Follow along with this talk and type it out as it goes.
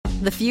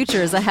The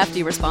future is a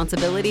hefty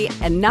responsibility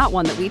and not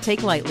one that we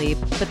take lightly,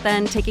 but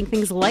then taking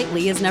things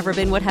lightly has never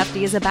been what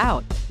Hefty is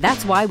about.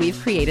 That's why we've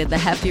created the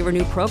Hefty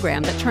Renew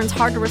program that turns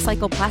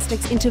hard-to-recycle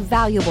plastics into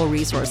valuable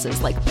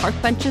resources like park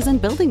benches and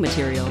building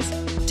materials.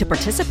 To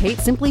participate,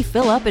 simply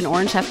fill up an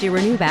orange Hefty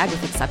Renew bag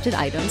with accepted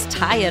items,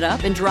 tie it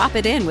up, and drop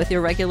it in with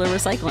your regular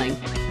recycling.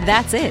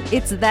 That's it.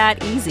 It's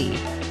that easy.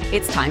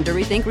 It's time to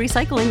rethink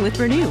recycling with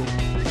Renew.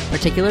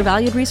 Particular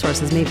valued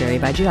resources may vary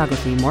by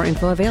geography. More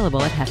info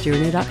available at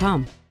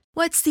heftyrenew.com.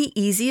 What's the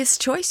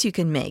easiest choice you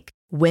can make?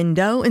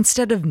 Window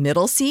instead of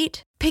middle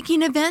seat?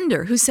 Picking a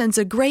vendor who sends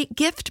a great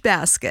gift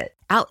basket?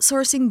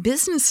 Outsourcing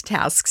business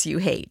tasks you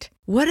hate?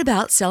 What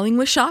about selling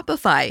with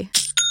Shopify?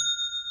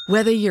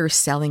 Whether you're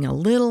selling a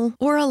little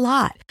or a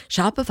lot,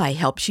 Shopify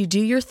helps you do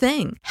your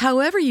thing,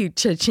 however you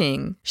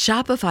cha-ching.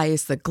 Shopify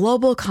is the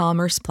global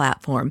commerce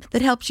platform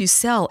that helps you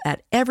sell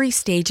at every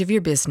stage of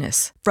your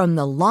business. From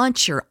the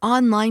launch your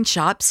online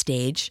shop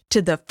stage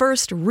to the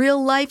first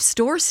real-life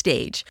store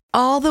stage,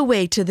 all the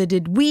way to the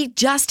did we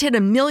just hit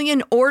 1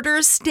 million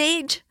orders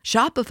stage.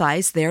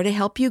 Shopify's there to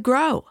help you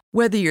grow.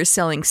 Whether you're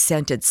selling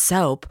scented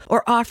soap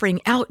or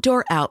offering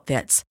outdoor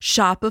outfits,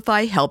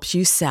 Shopify helps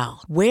you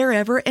sell.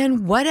 Wherever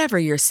and whatever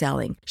you're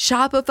selling,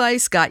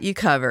 Shopify's got you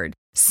covered.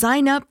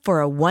 Sign up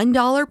for a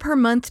 $1 per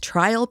month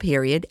trial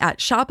period at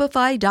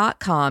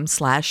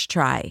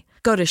shopify.com/try.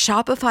 Go to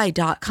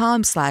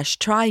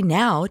shopify.com/try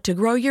now to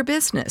grow your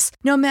business,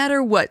 no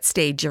matter what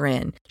stage you're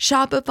in.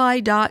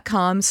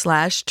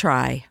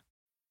 Shopify.com/try.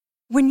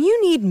 When you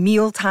need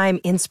mealtime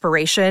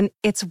inspiration,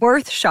 it's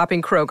worth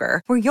shopping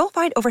Kroger, where you'll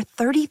find over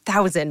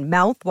 30,000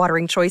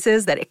 mouth-watering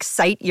choices that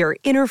excite your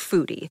inner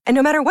foodie. And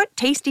no matter what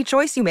tasty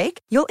choice you make,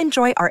 you'll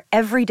enjoy our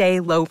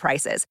everyday low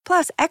prices,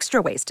 plus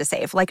extra ways to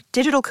save, like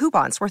digital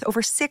coupons worth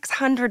over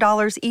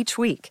 $600 each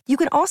week. You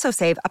can also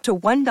save up to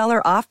 $1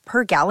 off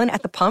per gallon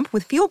at the pump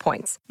with fuel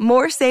points.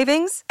 More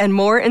savings and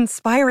more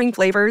inspiring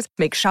flavors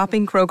make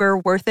shopping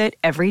Kroger worth it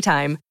every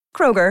time.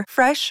 Kroger,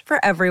 fresh for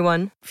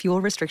everyone.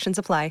 Fuel restrictions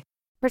apply.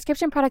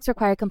 Prescription products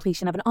require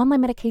completion of an online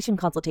medication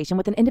consultation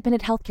with an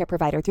independent healthcare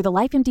provider through the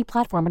LifeMD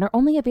platform and are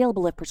only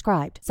available if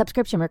prescribed.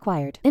 Subscription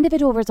required.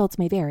 Individual results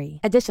may vary.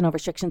 Additional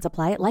restrictions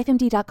apply at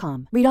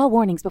lifemd.com. Read all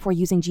warnings before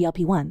using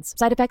GLP-1s.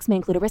 Side effects may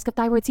include a risk of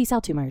thyroid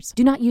C-cell tumors.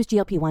 Do not use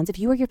GLP-1s if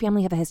you or your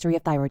family have a history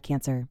of thyroid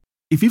cancer.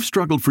 If you've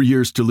struggled for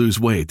years to lose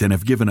weight and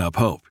have given up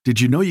hope, did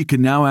you know you can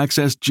now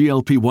access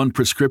GLP-1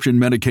 prescription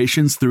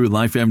medications through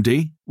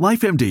LifeMD?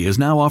 LifeMD is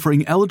now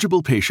offering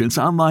eligible patients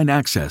online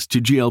access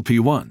to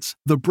GLP-1s,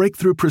 the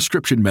breakthrough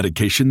prescription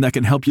medication that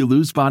can help you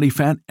lose body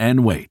fat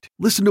and weight.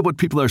 Listen to what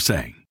people are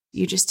saying.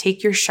 You just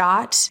take your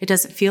shot. It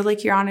doesn't feel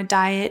like you're on a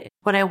diet.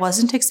 What I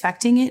wasn't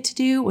expecting it to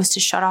do was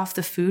to shut off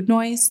the food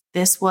noise.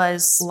 This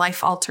was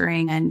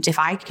life-altering, and if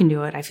I can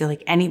do it, I feel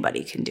like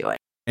anybody can do it.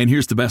 And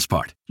here's the best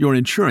part. Your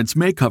insurance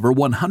may cover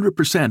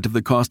 100% of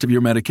the cost of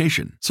your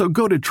medication. So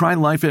go to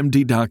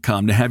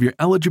trylifemd.com to have your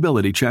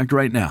eligibility checked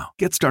right now.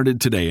 Get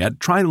started today at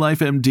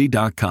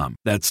trylifemd.com.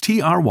 That's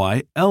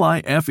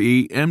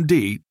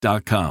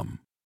trylifemd.com.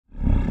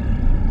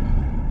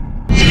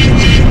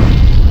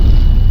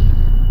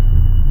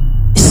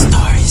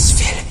 Stories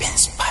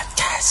Philippines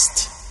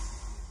Podcast.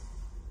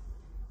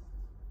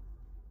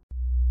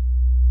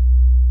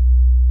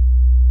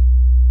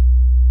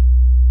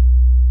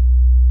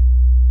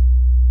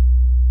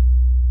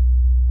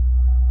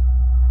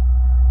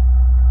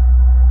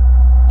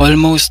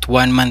 Almost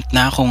 1 month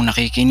na akong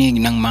nakikinig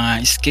ng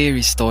mga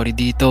scary story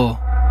dito.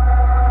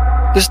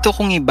 Gusto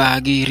kong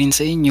ibahagi rin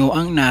sa inyo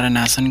ang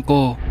naranasan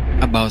ko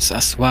about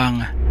sa aswang.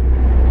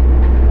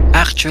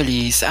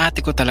 Actually, sa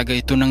ate ko talaga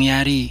ito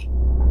nangyari.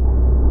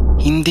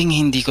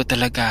 Hindi ko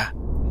talaga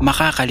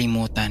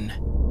makakalimutan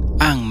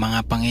ang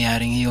mga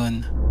pangyayaring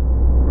iyon.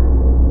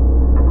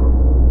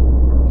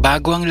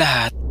 Bago ang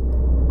lahat,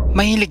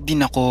 mahilig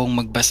din akong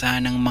magbasa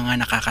ng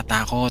mga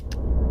nakakatakot,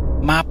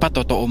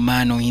 mapatotoo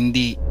man o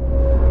hindi.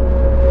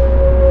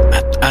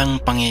 At ang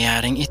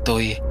pangyayaring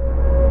ito'y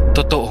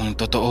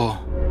totoong-totoo.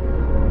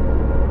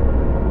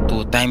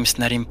 2 times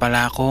na rin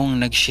pala akong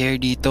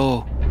nag-share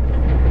dito.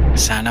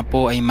 Sana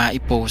po ay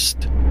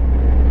maipost.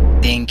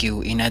 Thank you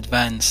in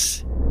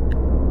advance.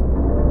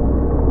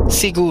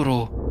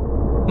 Siguro,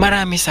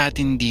 marami sa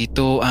atin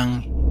dito ang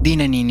di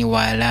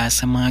naniniwala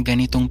sa mga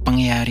ganitong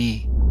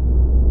pangyayari.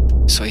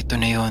 So ito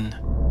na yon.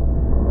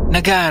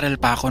 Nag-aaral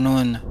pa ako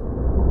noon.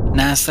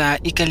 Nasa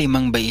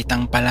 5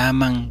 baitang pa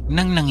lamang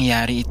nang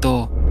nangyari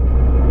ito.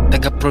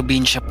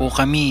 Taga-probinsya po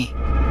kami.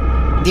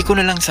 Di ko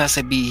na lang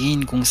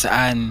sasabihin kung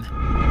saan.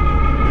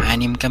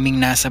 6 kaming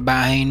nasa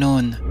bahay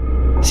noon.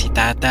 Si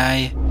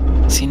tatay,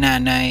 si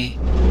nanay,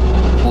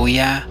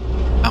 kuya,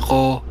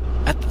 ako,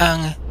 at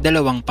ang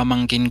 2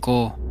 pamangkin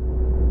ko.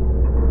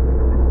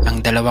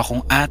 Ang 2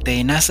 kong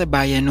ate nasa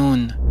bayan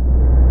noon.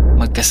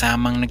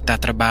 Magkasamang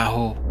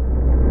nagtatrabaho.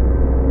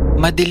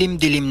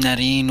 Madilim-dilim na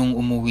rin nung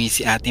umuwi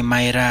si Ate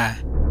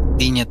Myra.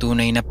 Di niya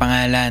tunay na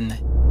pangalan.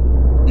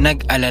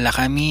 Nag-alala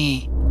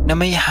kami na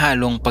may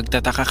halong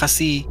pagtataka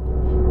kasi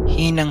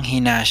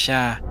hinang-hina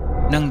siya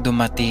nang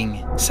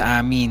dumating sa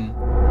amin.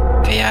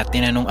 Kaya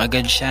tinanong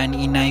agad siya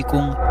ni inay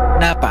kung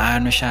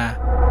napaano siya.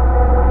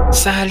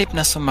 Sa halip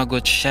na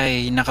sumagot siya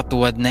ay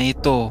nakatuwad na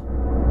ito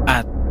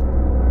at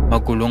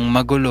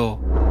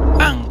magulong-magulo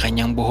ang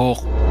kanyang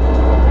buhok.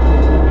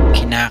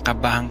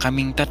 Kinakabahan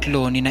kaming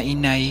tatlo ni na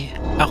inay,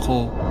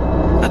 ako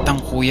at ang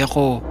kuya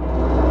ko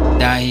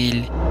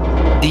dahil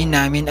di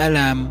namin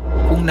alam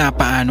kung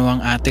napaano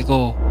ang ate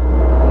ko.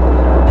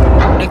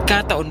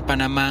 Nagkataon pa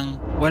namang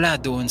wala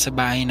doon sa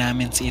bahay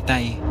namin si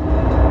Itay.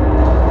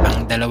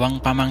 Ang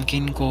dalawang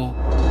pamangkin ko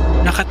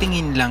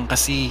nakatingin lang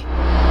kasi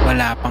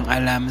wala pang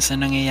alam sa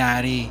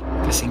nangyayari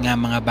kasi nga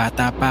mga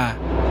bata pa.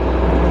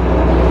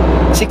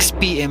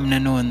 6 PM na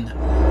nun.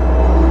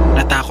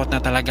 Natakot na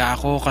talaga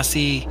ako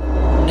kasi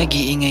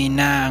nag-iingay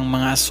na ang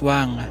mga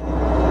aswang.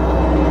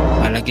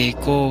 Palagay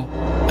ko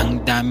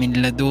ang dami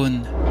nila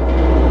dun.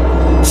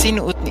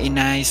 Sinuot ni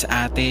inay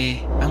sa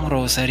ate ang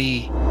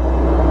rosary.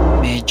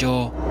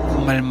 Medyo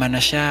kumalma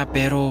na siya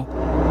pero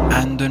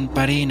andun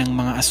pa rin ang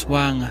mga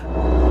aswang.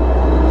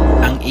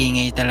 Ang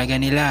ingay talaga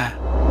nila.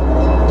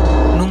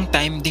 Nung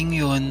time ding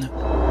yun,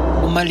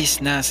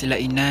 umalis na sila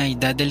inay,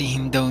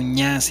 dadalhin daw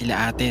niya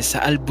sila ate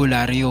sa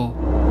albularyo.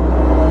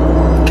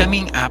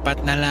 Kaming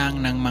 4 na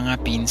lang ng mga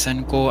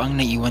pinsan ko ang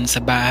naiwan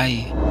sa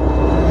bahay.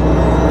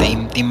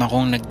 Taimtim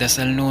akong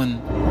nagdasal noon.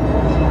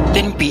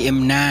 10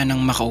 PM na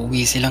nang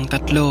makauwi silang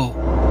tatlo.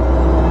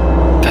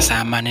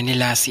 Kasama na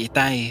nila si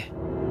Itay.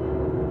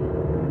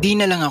 Di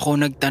na lang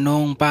ako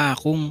nagtanong pa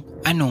kung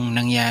anong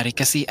nangyari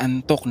kasi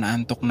antok na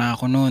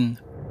ako noon.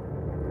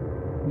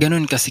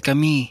 Ganun kasi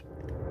kami,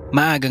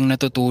 maagang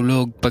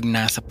natutulog pag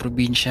nasa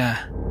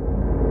probinsya.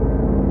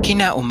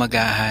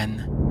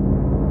 Kinaumagahan,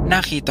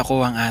 nakita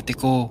ko ang ate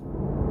ko.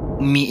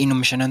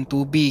 Umiinom siya ng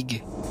tubig,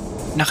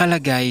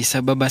 nakalagay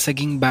sa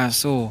babasaging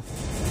baso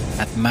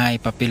at may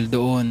papel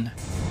doon.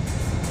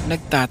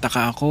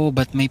 Nagtataka ako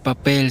ba't may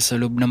papel sa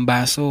loob ng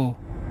baso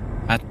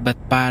at ba't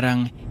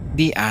parang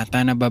di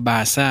ata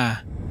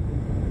nababasa.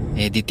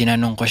 Di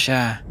tinanong ko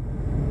siya.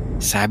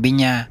 Sabi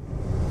niya,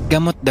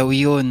 gamot daw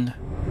yun.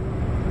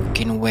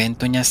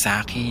 Kinuwento niya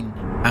sa akin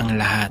ang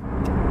lahat.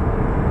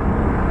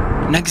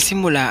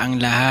 Nagsimula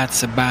ang lahat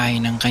sa bahay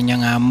ng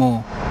kanyang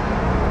amo.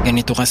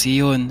 Ganito kasi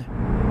yun.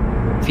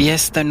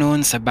 Fiesta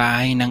noon sa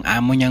bahay ng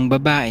amo niyang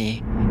babae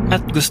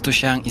at gusto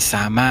siyang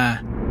isama.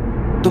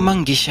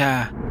 Tumanggi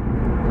siya.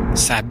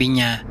 Sabi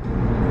niya,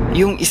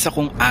 yung isa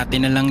kong ate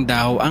na lang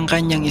daw ang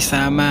kanyang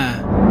isama,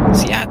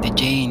 si Ate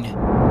Jane.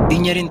 Di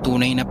niya rin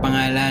tunay na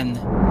pangalan.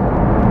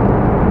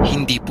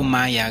 Hindi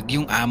pumayag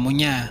yung amo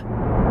niya.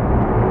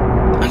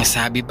 Ang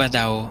sabi pa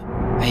daw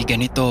ay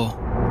ganito,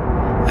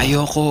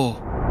 ayoko,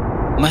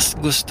 mas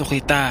gusto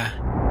kita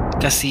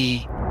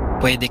kasi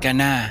pwede ka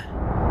na.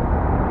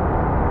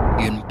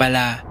 Yun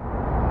pala,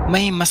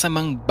 may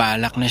masamang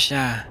balak na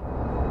siya.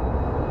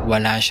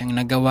 Wala siyang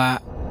nagawa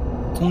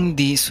kung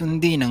di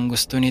sundin ang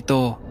gusto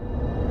nito.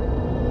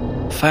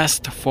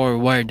 Fast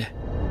forward.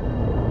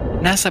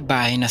 Nasa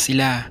bahay na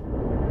sila.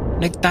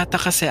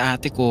 Nagtataka si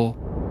ate ko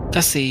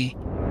kasi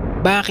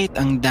bakit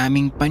ang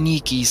daming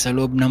paniki sa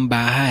loob ng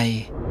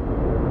bahay.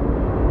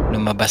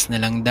 Lumabas na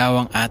lang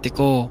daw ang ate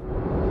ko.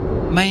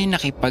 May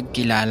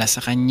nakipagkilala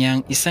sa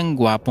kanyang isang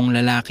gwapong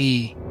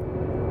lalaki.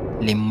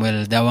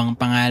 Limwell daw ang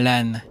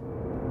pangalan.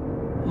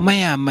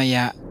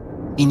 Maya-maya,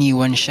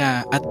 iniwan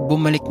siya at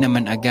bumalik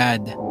naman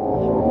agad.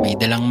 May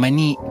dalang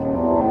mani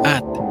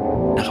at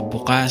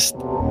nakabukas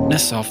na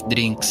soft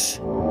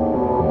drinks.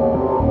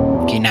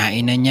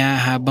 Kinain na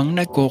niya habang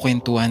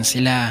nagkukwentuhan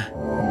sila.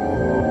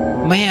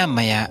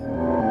 Maya-maya,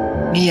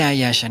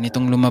 niyaya siya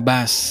nitong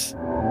lumabas.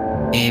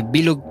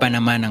 Bilog pa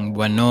naman ang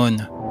buwan noon.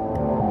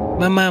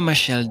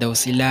 Mamamasyal daw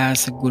sila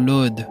sa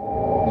gulod.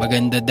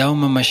 Maganda daw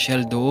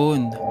mamasyal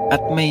doon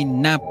at may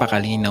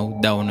napakalinaw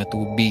daw na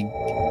tubig.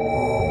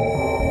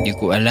 Di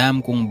ko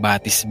alam kung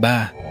batis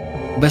ba.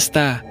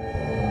 Basta,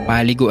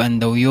 paliguan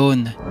daw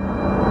yun.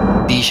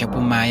 Di siya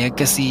pumayag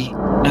kasi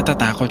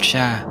natatakot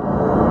siya.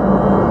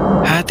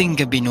 Hating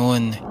gabi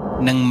noon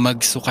nang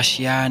magsuka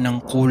siya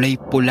ng kulay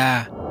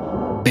pula,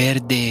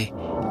 berde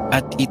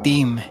at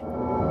itim.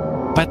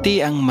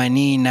 Pati ang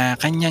mani na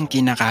kanyang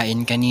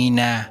kinakain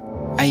kanina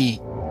ay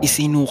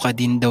isinuka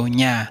din daw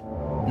niya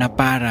na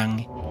parang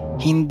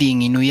hindi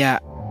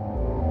nginuya.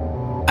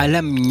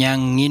 Alam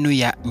niyang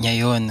nginuya niya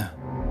yon.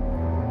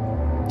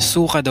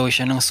 Suka daw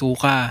siya ng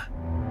suka.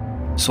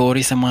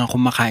 Sorry sa mga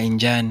kumakain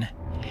dyan.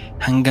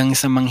 Hanggang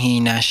sa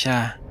manghina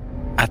siya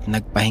at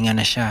nagpahinga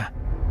na siya.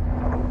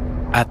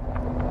 At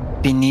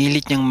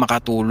pinilit niyang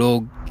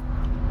makatulog.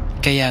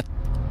 Kaya't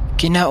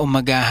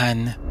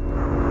kinaumagahan,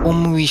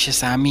 umuwi siya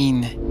sa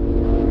amin.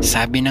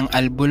 Sabi ng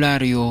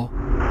albularyo,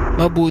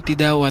 mabuti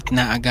daw at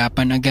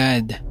naagapan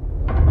agad.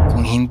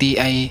 Kung hindi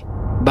ay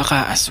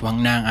baka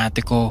aswang na ang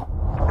ate ko.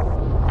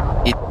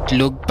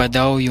 Itlog pa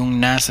daw yung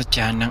nasa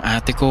tiyan ng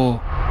ate ko.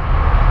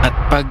 At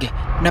pag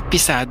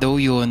napisa daw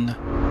yun,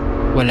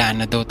 wala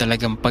na daw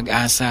talagang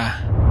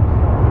pag-asa.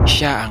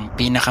 Siya ang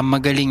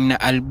pinakamagaling na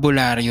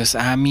albularyo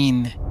sa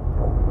amin.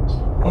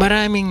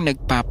 Maraming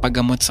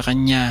nagpapagamot sa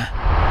kanya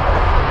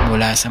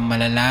mula sa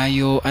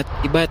malalayo at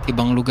iba't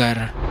ibang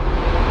lugar.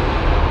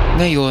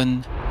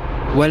 Ngayon,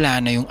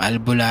 wala na yung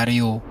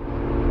albularyo.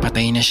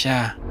 Patay na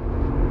siya.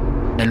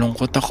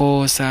 Nalungkot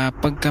ako sa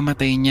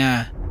pagkamatay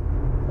niya.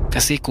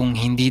 Kasi kung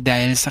hindi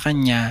dahil sa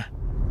kanya,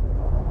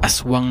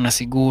 aswang na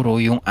siguro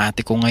yung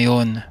ate ko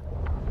ngayon.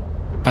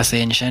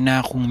 Pasensya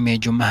na kung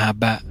medyo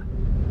mahaba.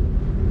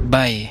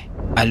 Bye,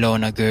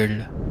 Alona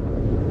girl.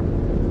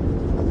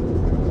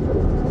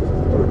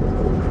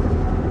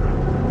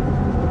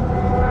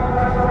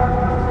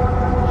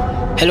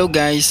 Hello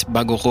guys,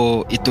 bago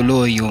ko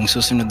ituloy yung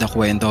susunod na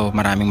kwento,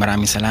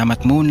 maraming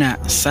salamat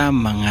muna sa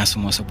mga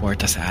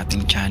sumusuporta sa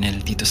ating channel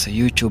dito sa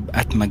YouTube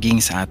at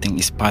maging sa ating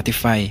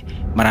Spotify.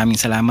 Maraming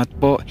salamat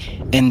po,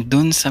 and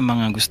dun sa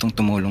mga gustong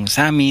tumulong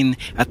sa amin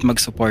at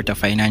magsuporta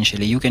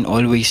financially, you can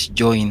always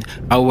join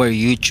our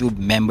YouTube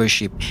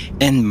membership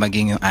and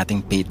maging yung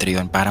ating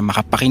Patreon para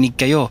makapakinig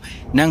kayo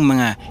ng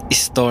mga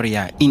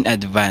istorya in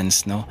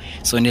advance, no?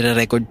 So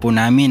nire-record po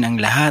namin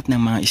ang lahat ng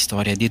mga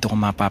istorya dito,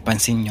 kung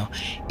mapapansin nyo,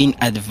 in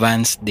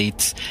advance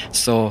dates.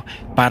 So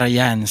para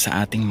yan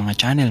sa ating mga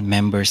channel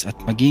members at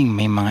maging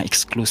may mga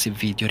exclusive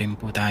video rin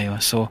po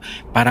tayo. So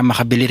para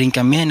makabili rin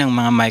kami ng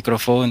mga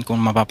microphone, kung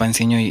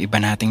mapapansin nyo yung iba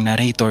nating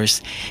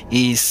narrators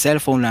is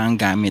cellphone lang ang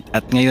gamit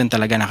at ngayon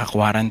talaga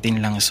naka-quarantine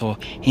lang, so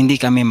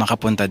hindi kami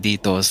makapunta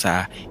dito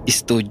sa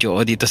studio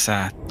o dito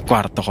sa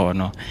kwarto ko,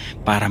 no,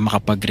 para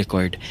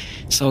makapag-record.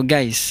 So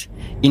guys,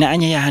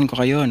 inaanyayahan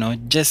ko kayo, no,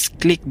 just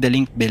click the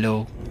link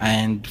below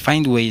and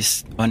find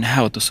ways on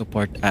how to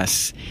support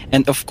us.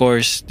 And of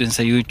course, dun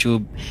sa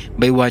YouTube,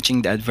 by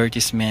watching the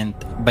advertisement,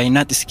 by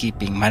not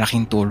skipping,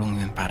 malaking tulong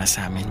yun para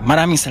sa amin.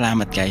 Maraming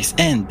salamat guys,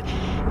 and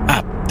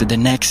up to the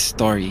next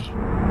story.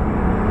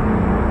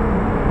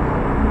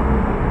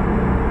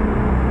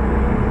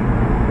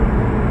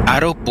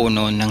 Araw po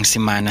noon ng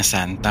Semana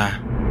Santa.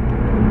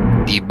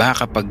 Diba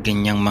kapag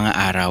ganyang mga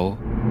araw,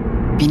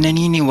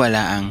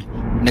 pinaniniwalaang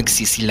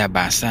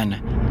nagsisilabasan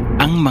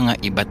ang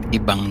mga iba't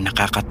ibang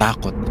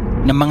nakakatakot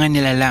na mga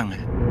nilalang,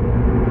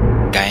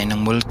 gaya ng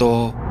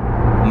multo,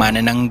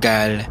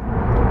 manananggal,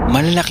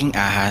 malalaking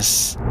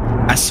ahas,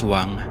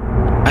 aswang,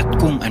 at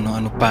kung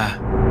ano-ano pa.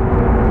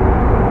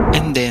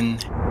 And then,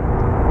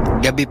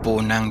 gabi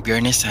po ng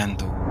Biyernes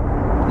Santo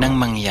nang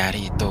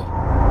mangyari ito.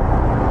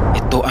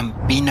 Ito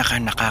ang pinaka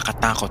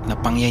nakakatakot na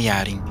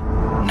pangyayaring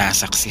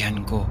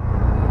nasaksihan ko.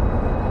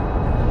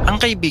 Ang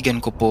kaibigan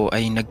ko po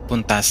ay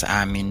nagpunta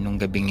sa amin nung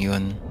gabing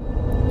yun.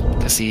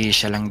 Kasi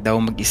siya lang daw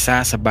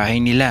mag-isa sa bahay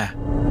nila.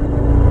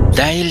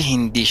 Dahil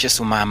hindi siya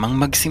sumamang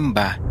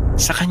magsimba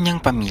sa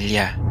kanyang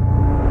pamilya.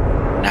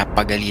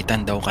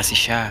 Napagalitan daw kasi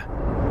siya.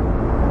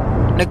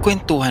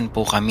 Nagkwentuhan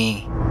po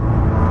kami.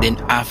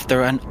 Then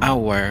after an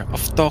hour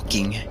of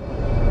talking,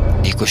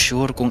 di ko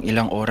sure kung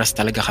ilang oras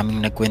talaga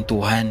kaming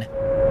nagkwentuhan.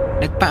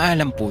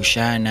 Nagpaalam po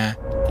siya na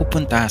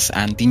pupunta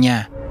sa auntie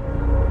niya.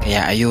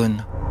 Kaya ayun,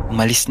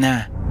 umalis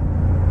na.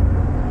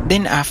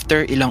 Then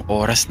after ilang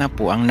oras na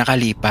po ang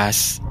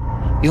nakalipas,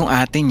 yung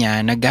ate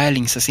niya na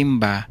galing sa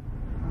simba,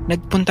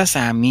 nagpunta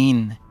sa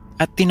amin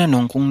at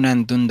tinanong kung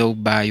nandun daw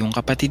ba yung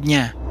kapatid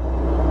niya.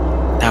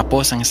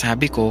 Tapos ang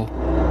sabi ko,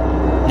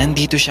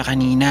 nandito siya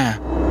kanina,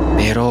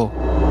 pero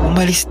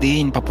umalis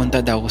din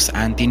papunta daw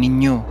sa auntie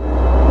ninyo.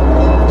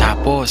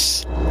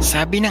 Tapos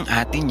sabi ng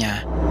ate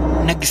niya,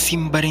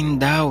 nagsimba rin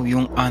daw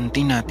yung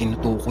auntie na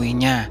tinutukoy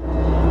niya.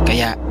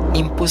 Kaya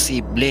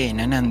imposible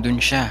na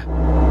nandun siya.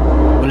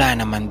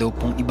 Wala naman daw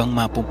pong ibang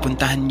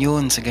mapupuntahan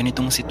yun sa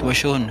ganitong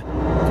sitwasyon,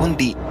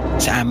 kundi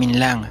sa amin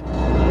lang.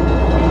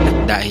 At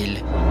dahil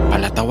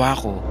palatawa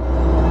ko,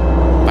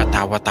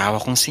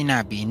 patawa-tawa kong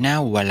sinabi na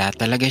wala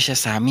talaga siya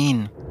sa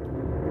amin.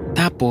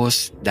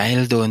 Tapos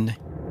dahil doon,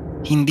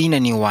 hindi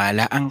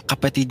naniwala ang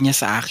kapatid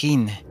niya sa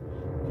akin.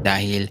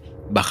 Dahil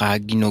baka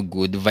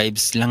gino-good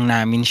vibes lang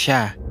namin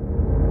siya.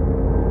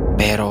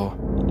 Pero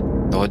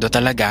todo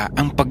talaga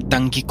ang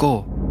pagtanggi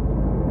ko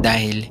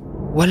dahil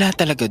wala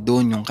talaga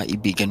doon yung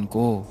kaibigan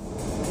ko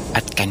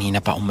at kanina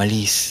pa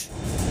umalis.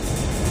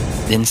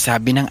 Then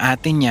sabi ng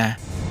ate niya,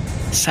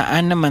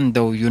 saan naman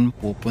daw yun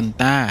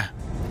pupunta?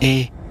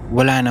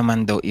 Wala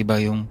naman daw iba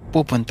yung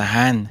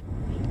pupuntahan.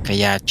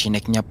 Kaya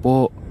chinek niya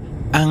po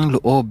ang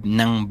loob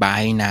ng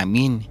bahay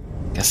namin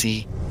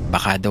kasi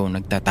baka daw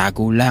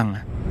nagtatago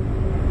lang.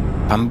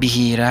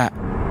 Pambihira,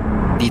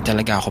 di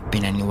talaga ako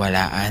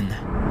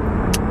pinaniwalaan.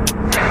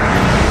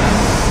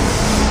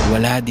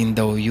 Wala din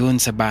daw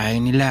yun sa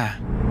bahay nila.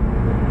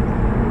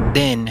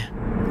 Then,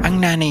 ang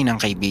nanay ng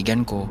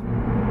kaibigan ko,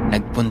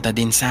 nagpunta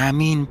din sa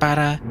amin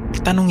para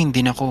tanungin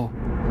din ako.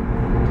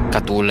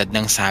 Katulad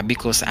ng sabi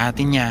ko sa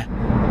atin niya,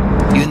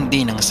 yun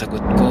din ang sagot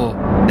ko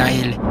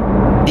dahil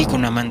di ko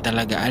naman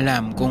talaga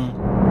alam kung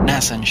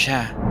nasan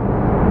siya.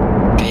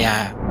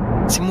 Kaya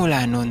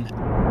simula nun,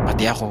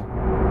 pati ako,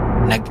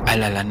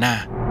 nag-alala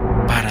na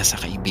para sa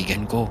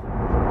kaibigan ko.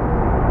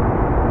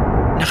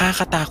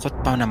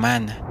 Nakakatakot pa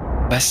naman.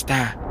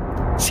 Basta,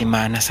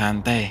 Semana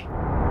Santa eh.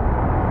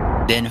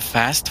 Then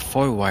fast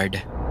forward,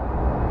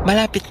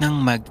 malapit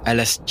nang mag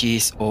alas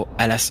 10 o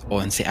alas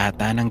 11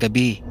 ata ng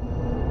gabi.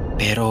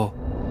 Pero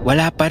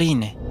wala pa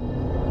rin.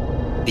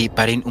 Di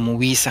pa rin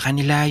umuwi sa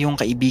kanila yung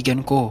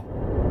kaibigan ko.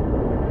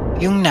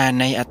 yung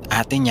nanay at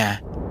ate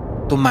niya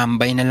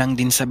tumambay na lang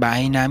din sa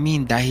bahay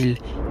namin dahil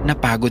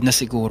napagod na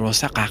siguro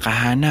sa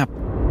kakahanap.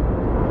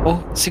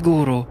 O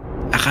siguro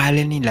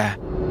akala nila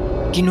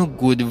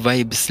good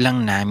vibes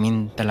lang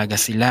namin talaga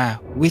sila,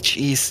 which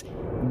is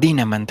di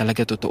naman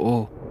talaga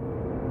totoo.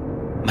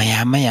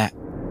 Maya-maya,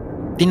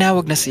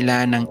 tinawag na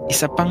sila ng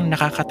isa pang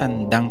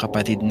nakakatandang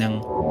kapatid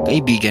ng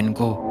kaibigan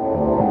ko.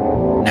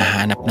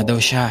 Nahanap na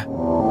daw siya.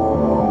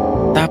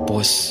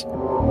 Tapos,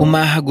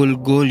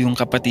 umahagulgol yung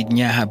kapatid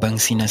niya habang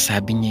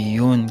sinasabi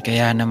niya yun.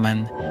 Kaya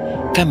naman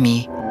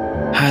kami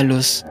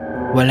halos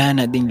wala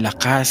na ding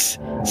lakas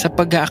sa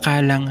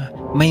pag-aakalang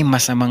may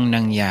masamang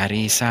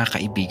nangyari sa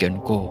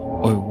kaibigan ko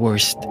or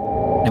worst,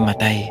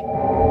 namatay.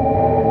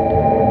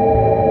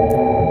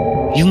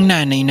 Yung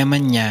nanay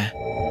naman niya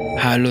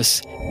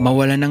halos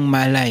mawala ng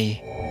malay.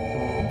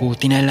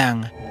 Buti na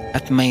lang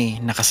at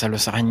may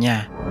nakasalo sa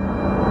kanya.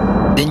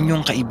 Then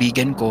yung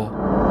kaibigan ko,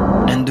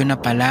 nandun na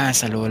pala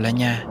sa lola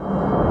niya.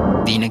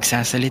 Di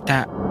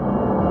nagsasalita.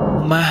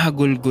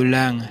 Umahagulgol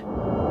lang.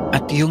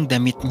 At yung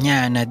damit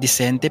niya na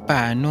disente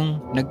pa nung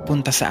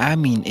nagpunta sa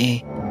amin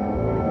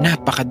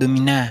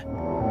napakadumi na.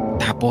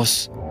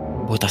 Tapos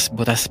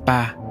butas-butas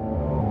pa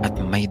at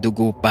may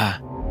dugo pa.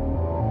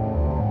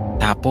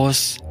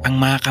 Tapos ang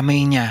mga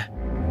kamay niya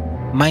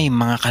may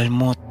mga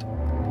kalmot.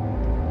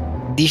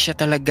 Di siya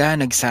talaga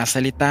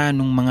nagsasalita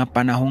nung mga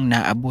panahong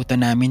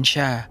naabutan namin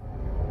siya.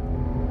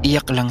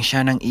 Iyak lang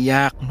siya ng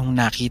iyak nung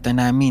nakita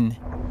namin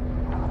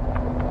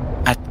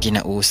at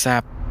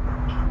kinausap.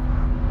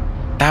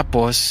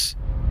 Tapos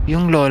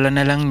yung lola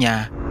na lang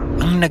niya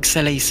ang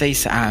nagsalaysay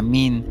sa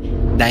amin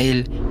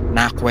dahil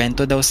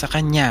nakwento daw sa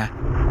kanya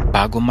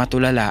bago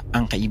matulala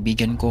ang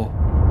kaibigan ko.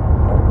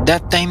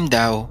 That time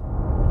daw,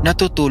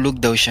 natutulog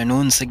daw siya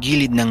noon sa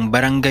gilid ng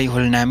barangay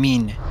hall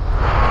namin.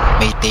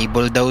 May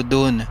table daw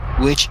doon,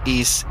 which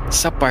is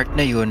sa part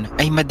na yun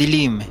ay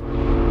madilim.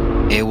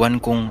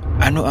 Ewan kung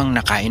ano ang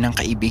nakain ng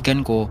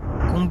kaibigan ko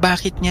kung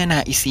bakit niya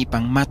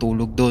naisipang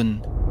matulog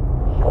doon.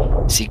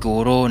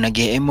 Siguro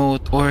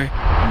nag-e-emote or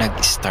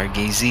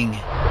nag-stargazing.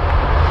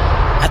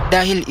 At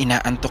dahil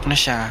inaantok na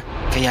siya,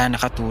 kaya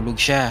nakatulog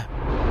siya.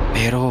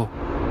 Pero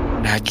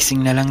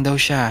nagising na lang daw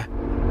siya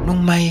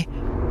nung may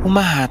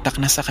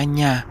humahatak na sa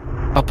kanya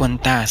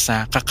papunta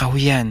sa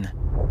kakahuyan.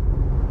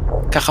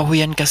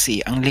 Kakahuyan kasi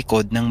ang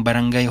likod ng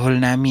barangay hall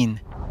namin.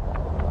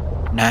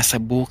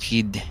 Nasa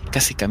bukid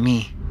kasi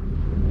kami.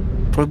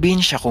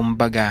 Probinsya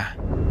kumbaga,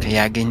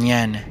 kaya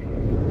ganyan.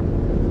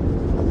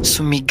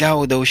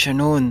 Sumigaw daw siya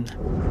noon,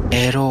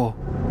 pero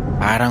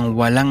parang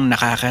walang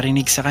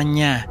nakakarinig sa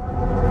kanya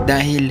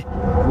dahil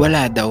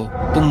wala daw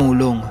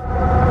tumulong.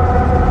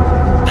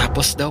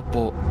 Tapos daw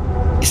po,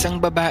 isang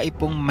babae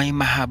pong may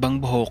mahabang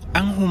buhok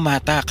ang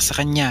humatak sa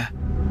kanya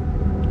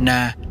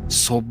na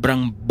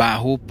sobrang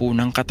baho po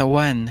ng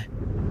katawan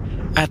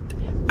at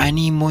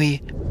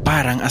animoy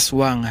parang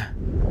aswang.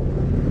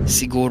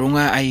 Siguro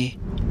nga ay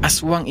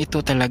aswang ito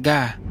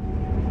talaga.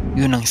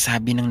 Yun ang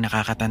sabi ng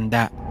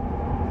nakakatanda.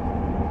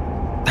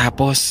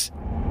 Tapos,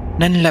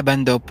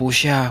 nanlaban daw po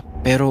siya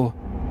pero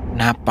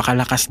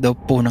napakalakas daw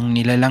po ng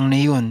nilalang na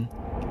yun.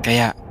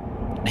 Kaya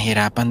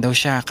nahirapan daw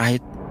siya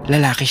kahit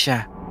lalaki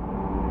siya.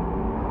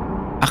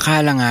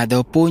 Akala nga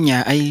daw po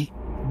niya ay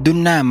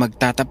dun na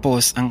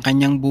magtatapos ang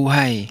kanyang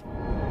buhay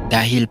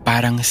dahil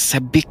parang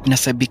sabik na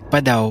sabik pa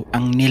daw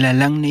ang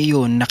nilalang na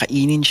yun na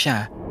kainin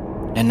siya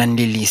na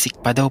nanlilisik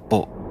pa daw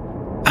po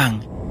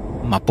ang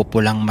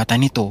mapupulang mata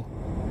nito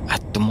at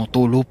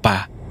tumutulo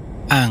pa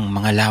ang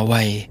mga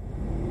laway.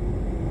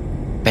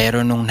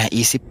 Pero nung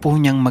naisip po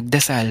niyang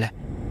magdasal,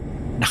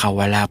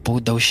 nakawala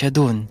po daw siya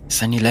dun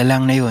sa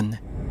nilalang na yun.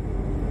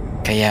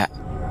 Kaya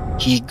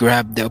he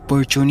grabbed the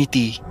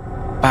opportunity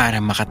para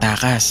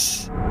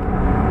makatakas.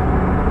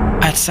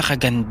 At sa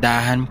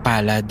kagandahan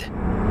palad,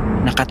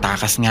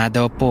 nakatakas nga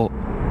daw po,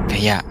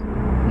 kaya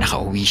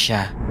nakauwi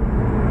siya.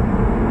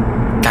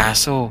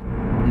 Kaso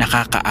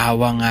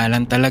nakakaawa nga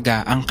lang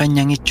talaga ang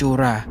kanyang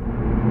itsura.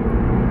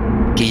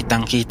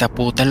 Kitang-kita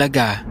po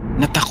talaga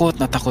na takot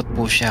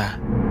po siya.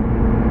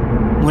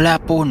 Mula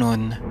po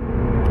nun,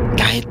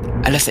 kahit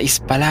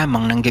 6:00 pa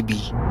lamang ng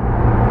gabi,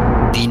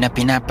 di na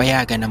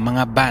pinapayagan ng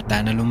mga bata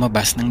na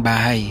lumabas ng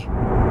bahay.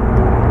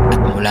 At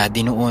mula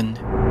din noon,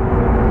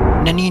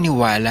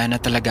 naniniwala na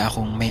talaga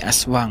akong may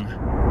aswang.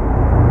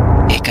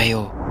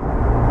 Kayo,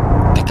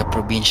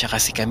 taga-probinsya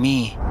kasi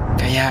kami,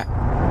 kaya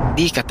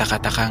di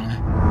katakatakang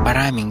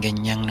maraming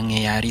ganyang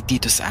nangyayari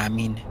dito sa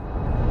amin.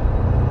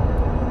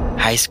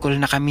 High school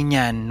na kami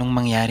niyan nung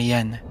mangyari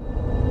yan.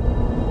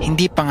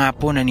 Hindi pa nga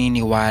po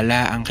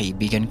naniniwala ang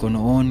kaibigan ko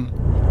noon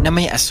na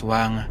may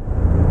aswang.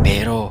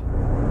 Pero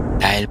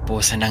dahil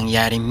po sa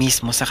nangyari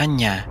mismo sa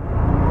kanya,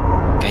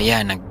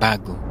 kaya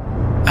nagbago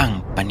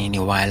ang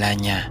paniniwala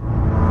niya.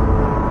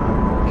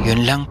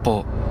 Yun lang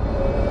po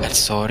at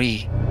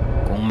sorry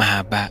kung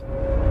mahaba.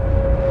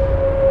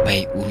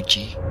 By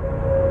Uji.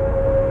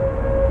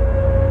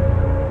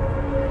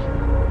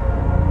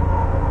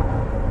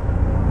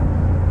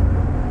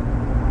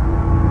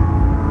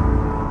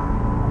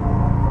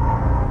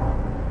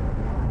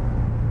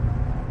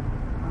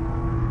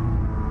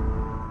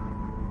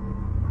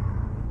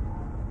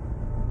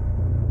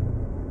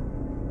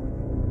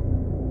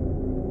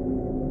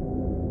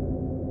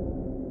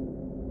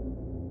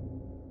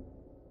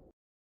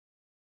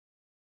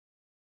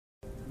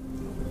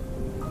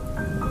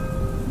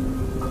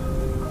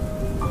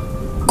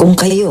 Kung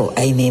kayo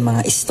ay may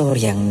mga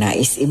istoryang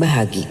nais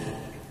ibahagi,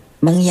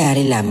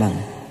 mangyari lamang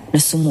na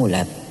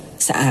sumulat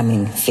sa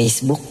aming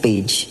Facebook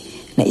page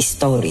na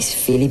Stories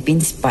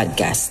Philippines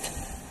Podcast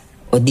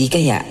o di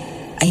kaya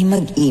ay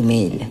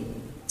mag-email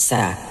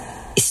sa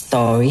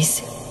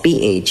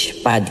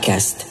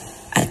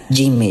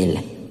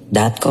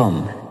storiesphpodcast@gmail.com.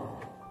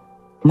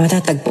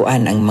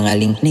 Matatagpuan ang mga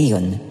link na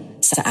iyon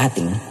sa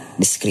ating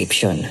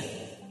description.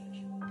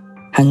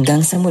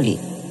 Hanggang sa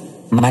muli,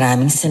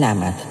 maraming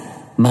salamat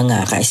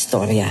mga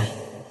kaistorya.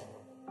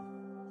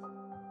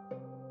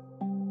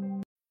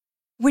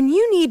 When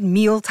you need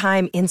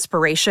mealtime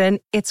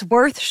inspiration, it's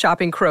worth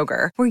shopping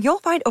Kroger, where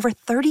you'll find over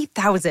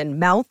 30,000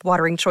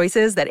 mouth-watering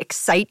choices that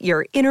excite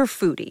your inner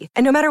foodie.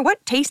 And no matter what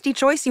tasty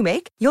choice you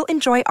make, you'll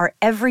enjoy our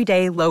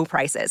everyday low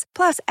prices,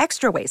 plus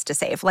extra ways to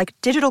save, like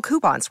digital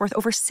coupons worth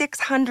over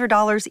 $600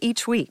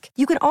 each week.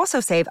 You can also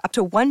save up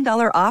to $1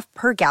 off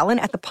per gallon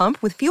at the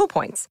pump with fuel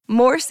points.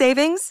 More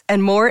savings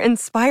and more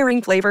inspiring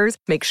flavors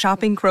make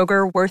shopping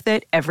Kroger worth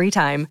it every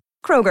time.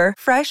 Kroger,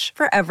 fresh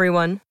for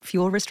everyone.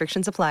 Fuel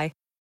restrictions apply.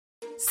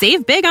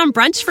 Save big on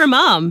brunch for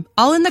mom,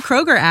 all in the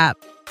Kroger app.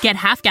 Get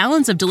half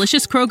gallons of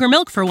delicious Kroger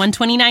milk for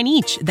 $1.29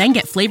 each. Then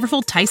get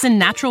flavorful Tyson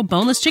natural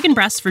boneless chicken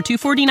breasts for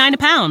 $2.49 a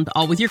pound,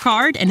 all with your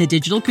card and a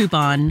digital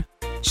coupon.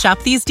 Shop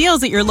these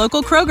deals at your local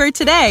Kroger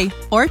today,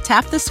 or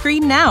tap the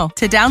screen now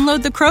to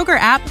download the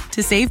Kroger app to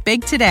save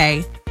big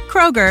today.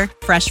 Kroger,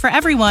 fresh for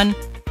everyone.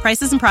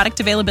 Prices and product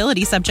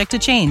availability subject to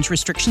change.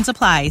 Restrictions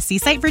apply. See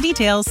site for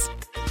details.